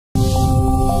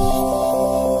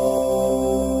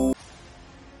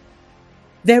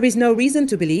There is no reason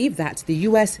to believe that the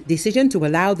US decision to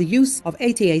allow the use of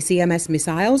ATACMS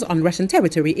missiles on Russian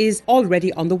territory is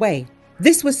already on the way.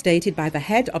 This was stated by the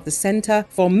head of the Center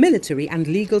for Military and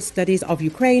Legal Studies of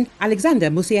Ukraine, Alexander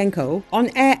Musienko,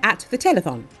 on air at the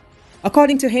telethon.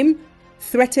 According to him,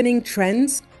 threatening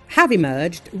trends have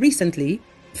emerged recently.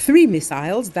 3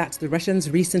 missiles that the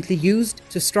Russians recently used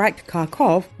to strike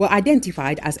Kharkov were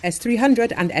identified as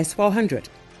S-300 and S-400.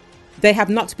 They have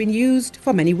not been used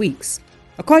for many weeks.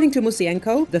 According to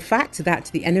Musienko, the fact that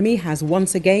the enemy has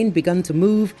once again begun to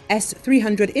move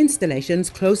S-300 installations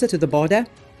closer to the border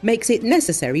makes it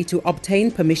necessary to obtain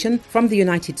permission from the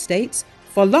United States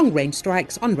for long-range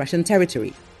strikes on Russian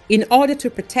territory. In order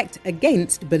to protect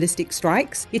against ballistic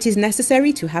strikes, it is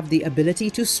necessary to have the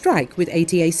ability to strike with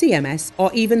ATACMS,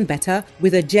 or even better,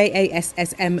 with a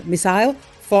JASSM missile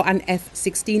for an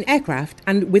F-16 aircraft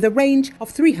and with a range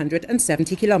of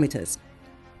 370 kilometers.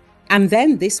 And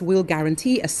then this will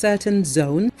guarantee a certain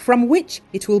zone from which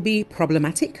it will be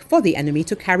problematic for the enemy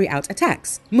to carry out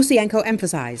attacks, Musienko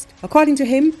emphasized. According to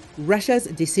him, Russia's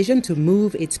decision to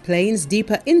move its planes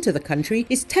deeper into the country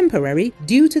is temporary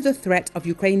due to the threat of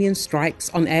Ukrainian strikes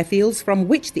on airfields from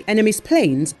which the enemy's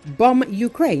planes bomb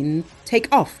Ukraine take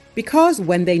off, because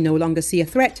when they no longer see a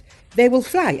threat, they will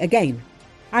fly again.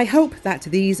 I hope that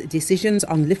these decisions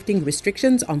on lifting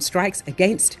restrictions on strikes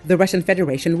against the Russian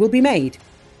Federation will be made.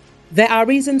 There are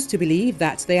reasons to believe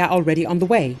that they are already on the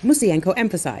way, Musienko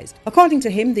emphasized. According to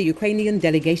him, the Ukrainian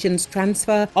delegation's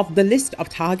transfer of the list of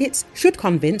targets should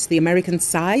convince the American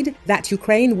side that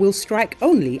Ukraine will strike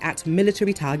only at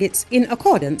military targets in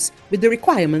accordance with the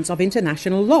requirements of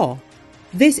international law.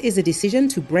 This is a decision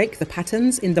to break the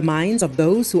patterns in the minds of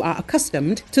those who are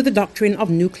accustomed to the doctrine of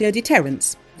nuclear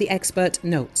deterrence, the expert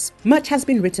notes. Much has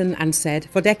been written and said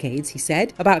for decades, he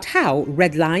said, about how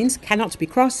red lines cannot be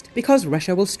crossed because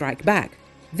Russia will strike back.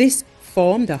 This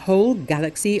formed a whole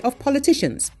galaxy of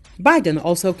politicians. Biden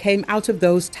also came out of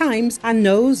those times and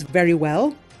knows very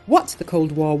well what the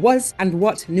Cold War was and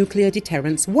what nuclear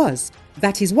deterrence was.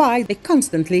 That is why they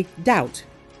constantly doubt.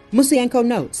 Musienko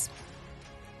notes.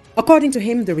 According to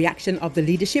him, the reaction of the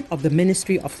leadership of the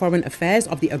Ministry of Foreign Affairs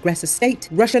of the aggressor state,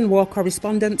 Russian war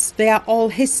correspondents, they are all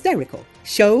hysterical,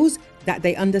 shows that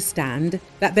they understand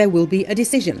that there will be a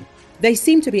decision. They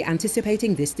seem to be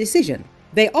anticipating this decision.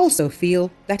 They also feel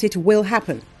that it will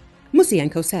happen,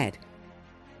 Musienko said.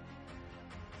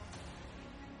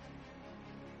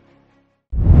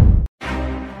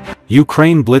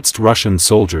 Ukraine blitzed Russian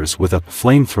soldiers with a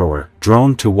flamethrower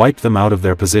drone to wipe them out of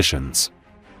their positions.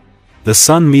 The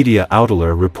Sun media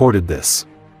outlet reported this.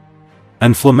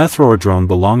 An flamethrower drone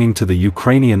belonging to the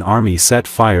Ukrainian army set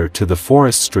fire to the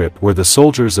forest strip where the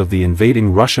soldiers of the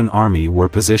invading Russian army were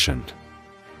positioned.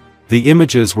 The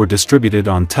images were distributed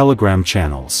on Telegram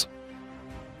channels.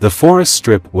 The forest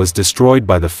strip was destroyed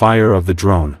by the fire of the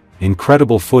drone.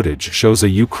 Incredible footage shows a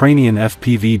Ukrainian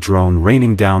FPV drone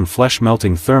raining down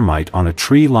flesh-melting thermite on a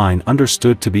tree line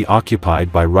understood to be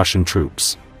occupied by Russian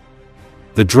troops.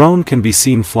 The drone can be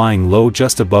seen flying low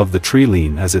just above the tree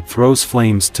line as it throws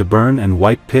flames to burn and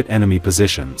wipe pit enemy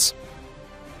positions.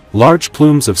 Large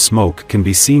plumes of smoke can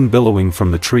be seen billowing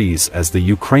from the trees as the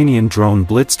Ukrainian drone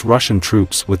blitzed Russian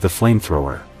troops with the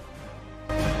flamethrower.